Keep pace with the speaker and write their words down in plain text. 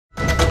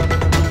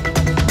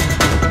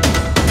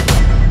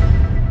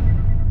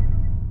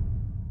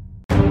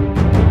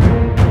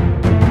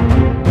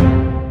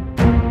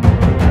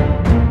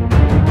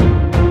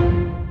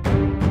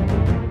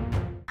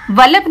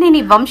Vallabhaneni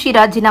Vamsi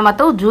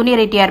రాజీనామాతో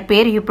junior NTR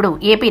పేరు ఇప్పుడు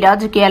AP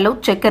రాజకీయాల్లో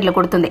చక్కర్లు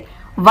కొడుతుంది.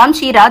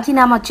 వంశీ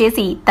రాజీనామా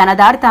చేసి తన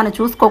దారి తాను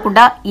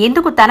చూసుకోకుండా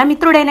ఎందుకు తన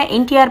మిత్రుడైన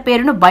ఎన్టీఆర్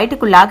పేరును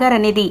బయటకు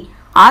లాగారనేది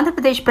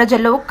ఆంధ్రప్రదేశ్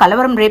ప్రజల్లో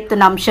కలవరం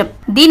రేపుతున్న అంశం.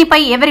 దీనిపై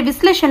ఎవరి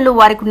విశ్లేషణలు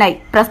వారికున్నాయి.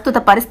 ప్రస్తుత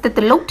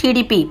పరిస్థితుల్లో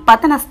టీడీపీ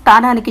పతన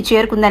స్థానానికి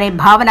చేరుకుందనే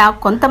భావన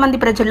కొంతమంది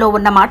ప్రజల్లో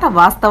ఉన్నమాట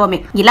వాస్తవమే.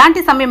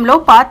 ఇలాంటి సమయంలో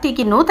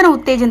పార్టీకి నూతన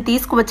ఉత్తేజం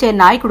తీసుకువచ్చే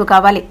నాయకుడు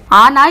కావాలి.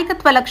 ఆ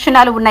నాయకత్వ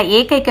లక్షణాలు ఉన్న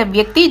ఏకైక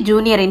వ్యక్తి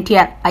జూనియర్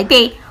ఎన్టీఆర్.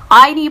 అయితే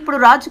ఆయన ఇప్పుడు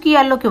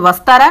రాజకీయాల్లోకి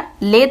వస్తారా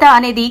లేదా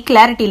అనేది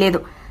క్లారిటీ లేదు.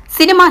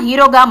 సినిమా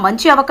హీరోగా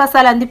మంచి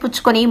అవకాశాలు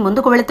అందిపుచ్చుకొని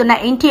ముందుకు వెళుతున్న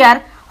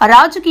ఎన్టీఆర్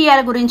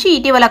రాజకీయాల గురించి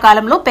ఇటీవల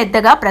కాలంలో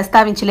పెద్దగా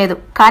ప్రస్తావించలేదు.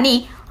 కానీ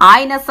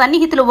ఆయన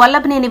సన్నిహితులు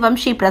వల్లభనేని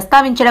వంశీ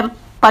ప్రస్తావించడం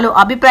పలు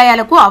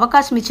అభిప్రాయాలకు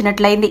అవకాశం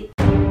ఇచ్చినట్లయింది.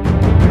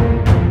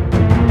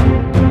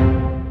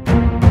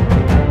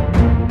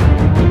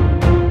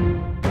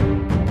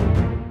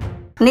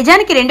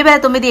 నిజానికి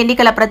 2009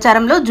 ఎన్నికల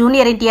ప్రచారంలో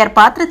జూనియర్ ఎన్టీఆర్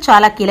పాత్ర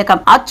చాలా కీలకం.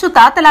 అచ్చు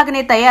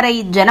తాతలాగానే తయారై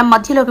జనం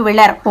మధ్యలోకి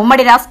వెళ్లారు.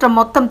 ఉమ్మడి రాష్ట్రం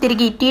మొత్తం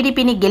తిరిగి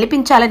టీడీపీని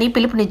గెలిపించాలని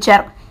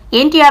పిలుపునిచ్చారు.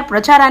 ఎన్టీఆర్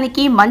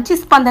ప్రచారానికి మంచి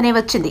స్పందనే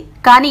వచ్చింది.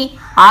 కానీ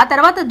ఆ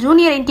తర్వాత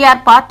జూనియర్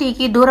ఎన్టీఆర్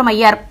పార్టీకి దూరం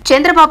అయ్యారు.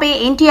 చంద్రబాబే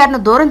ఎన్టీఆర్ ను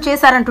దూరం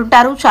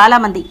చేశారంటుంటారు చాలా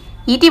మంది.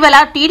 ఇటీవల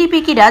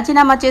టీడీపీకి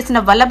రాజీనామా చేసిన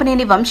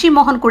వల్లభనేని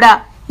వంశీమోహన్ కూడా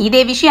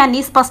ఇదే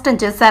విషయాన్ని స్పష్టం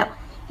చేశారు.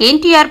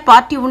 ఎన్టీఆర్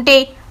పార్టీ ఉంటే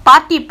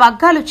పార్టీ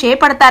పగ్గాలు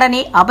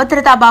చేపడతారనే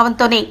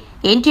అభద్రతాభావంతోనే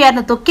ఎన్టీఆర్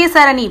ను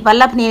తొక్కేశారని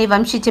వల్లభనేని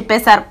వంశీ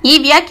చెప్పేశారు. ఈ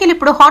వ్యాఖ్యలు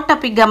ఇప్పుడు హాట్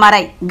టాపిక్ గా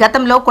మారాయి.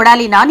 గతంలో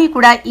కొడాలి నాని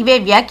కూడా ఇవే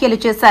వ్యాఖ్యలు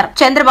చేశారు.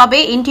 చంద్రబాబే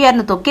ఎన్టీఆర్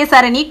ను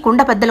తొక్కేశారని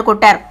కుండ పెద్దలు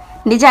కొట్టారు.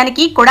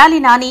 నిజానికి కొడాలి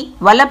నాని,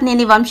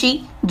 వల్లభనేని వంశీ,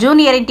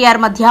 జూనియర్ ఎన్టీఆర్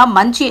మధ్య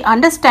మంచి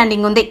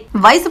అండర్స్టాండింగ్ ఉంది.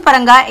 వయసు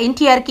పరంగా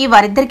ఎన్టీఆర్ కి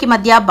వారిద్దరికి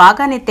మధ్య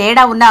బాగానే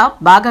తేడా ఉన్నా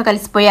బాగా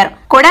కలిసిపోయారు.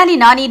 కొడాలి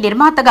నాని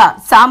నిర్మాతగా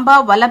సాంబా,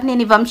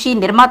 వల్లభనేని వంశీ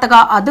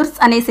నిర్మాతగా అదుర్స్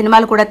అనే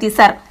సినిమాలు కూడా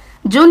తీశారు.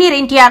 జూనియర్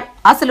ఎన్టీఆర్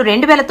అసలు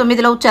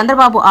 2009లో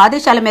చంద్రబాబు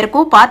ఆదేశాల మేరకు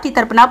పార్టీ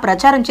తరపున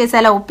ప్రచారం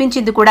చేసేలా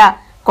ఒప్పించింది కూడా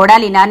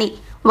కొడాలి నాని,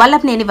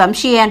 వల్లభనేని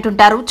వంశీయే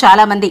అంటుంటారు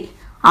చాలా మంది.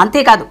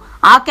 అంతేకాదు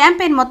ఆ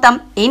క్యాంపెయిన్ మొత్తం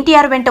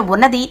ఎన్టీఆర్ వెంట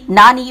ఉన్నది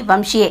నాని,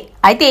 వంశీయే.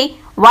 అయితే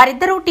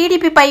వారిద్దరూ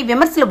టీడీపీపై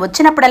విమర్శలు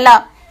వచ్చినప్పుడల్లా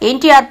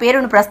ఎన్టీఆర్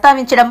పేరును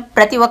ప్రస్తావించడం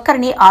ప్రతి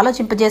ఒక్కరిని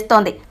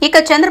ఆలోచింపజేస్తోంది. ఇక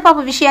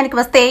చంద్రబాబు విషయానికి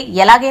వస్తే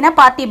ఎలాగైనా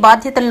పార్టీ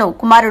బాధ్యతలను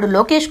కుమారుడు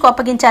లోకేష్ కు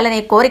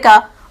అప్పగించాలనే కోరిక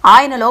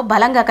ఆయనలో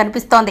బలంగా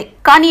కనిపిస్తోంది.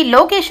 కానీ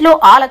లోకేష్ లో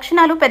ఆ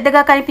లక్షణాలు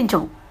పెద్దగా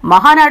కనిపించవు.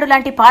 మహానాడు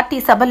లాంటి పార్టీ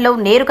సభల్లో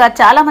నేరుగా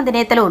చాలా మంది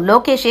నేతలు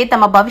లోకేషే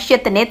తమ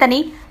భవిష్యత్ నేతని,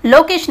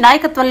 లోకేష్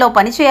నాయకత్వంలో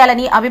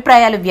పనిచేయాలని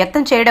అభిప్రాయాలు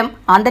వ్యక్తం చేయడం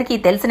అందరికీ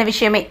తెలిసిన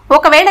విషయమే.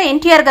 ఒకవేళ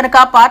ఎన్టీఆర్ గనక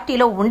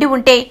పార్టీలో ఉండి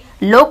ఉంటే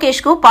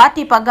లోకేష్ కు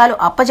పార్టీ పగ్గాలు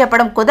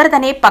అప్పజెప్పడం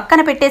కుదరదనే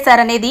పక్కన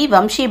పెట్టేశారనేది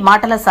వంశీ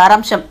మాటల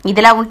సారాంశం.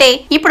 ఇదిలా ఉంటే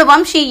ఇప్పుడు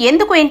వంశీ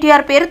ఎందుకు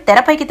ఎన్టీఆర్ పేరు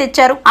తెరపైకి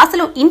తెచ్చారు,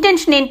 అసలు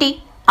ఇంటెన్షన్ ఏంటి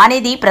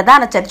అనేది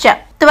ప్రధాన చర్చ.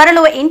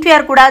 త్వరలో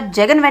ఎన్టీఆర్ కూడా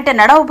జగన్ వెంట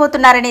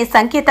నడవబోతున్నారనే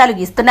సంకేతాలు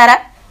ఇస్తున్నారా?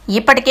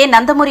 ఇప్పటికే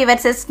నందమూరి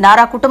వర్సెస్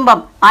నారా కుటుంబం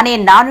అనే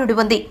నానుడి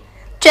ఉంది.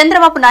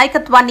 చంద్రబాబు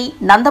నాయకత్వాన్ని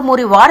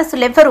నందమూరి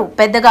వారసులెవ్వరూ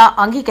పెద్దగా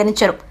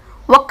అంగీకరించరు,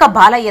 ఒక్క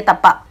బాలయ్య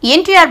తప్ప.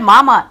 ఎన్టీఆర్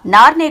మామ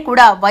నార్నే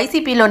కూడా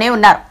వైసీపీలోనే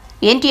ఉన్నారు.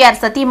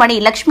 ఎన్టీఆర్ సతీమణి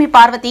లక్ష్మీ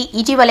పార్వతి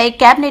ఇటీవలే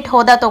కేబినెట్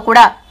హోదాతో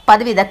కూడా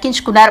పదవి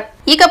దక్కించుకున్నారు.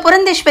 ఇక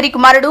పురంధేశ్వరి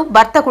కుమారుడు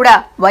భర్త కూడా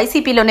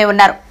వైసీపీలోనే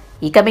ఉన్నారు.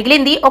 ఇక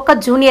మిగిలింది ఒక్క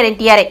జూనియర్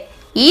ఎన్టీఆరే.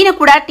 ఈయన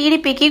కూడా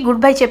టీడీపీకి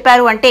గుడ్ బై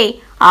చెప్పారు అంటే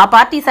ఆ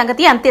పార్టీ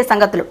సంగతి అంతే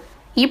సంగతులు.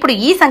 ఇప్పుడు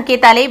ఈ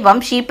సంకేతాలే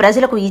వంశీ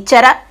ప్రజలకు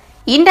ఇచ్చారా?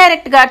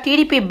 ఇండైరెక్ట్ గా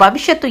టీడీపీ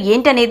భవిష్యత్తు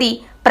ఏంటనేది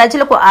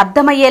ప్రజలకు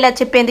అర్థమయ్యేలా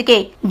చెప్పేందుకే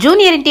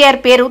జూనియర్ ఎన్టీఆర్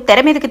పేరు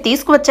తెర మీదకి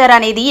తీసుకువచ్చారా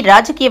అనేది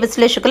రాజకీయ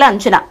విశ్లేషకుల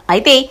అంచనా.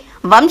 అయితే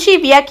వంశీ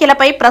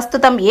వ్యాఖ్యలపై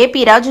ప్రస్తుతం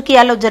ఏపీ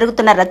రాజకీయాల్లో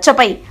జరుగుతున్న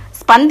రచ్చపై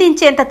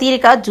స్పందించేంత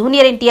తీరిక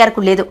జూనియర్ ఎన్టీఆర్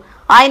కు లేదు.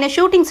 ఆయన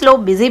షూటింగ్స్ లో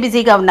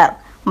బిజీగా ఉన్నారు.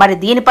 మరి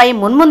దీనిపై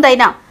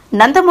మున్ముందైనా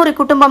నందమూరి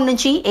కుటుంబం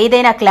నుంచి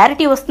ఏదైనా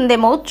క్లారిటీ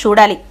వస్తుందేమో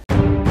చూడాలి.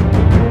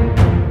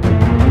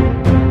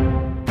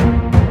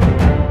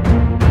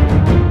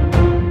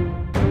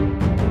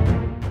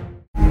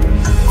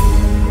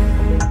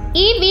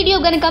 ఈ వీడియో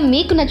గనుక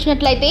మీకు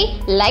నచ్చినట్లయితే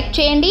లైక్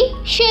చేయండి,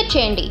 షేర్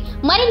చేయండి.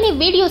 మరిన్ని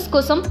వీడియోస్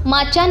కోసం మా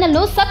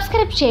ఛానల్ను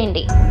సబ్స్క్రైబ్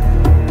చేయండి.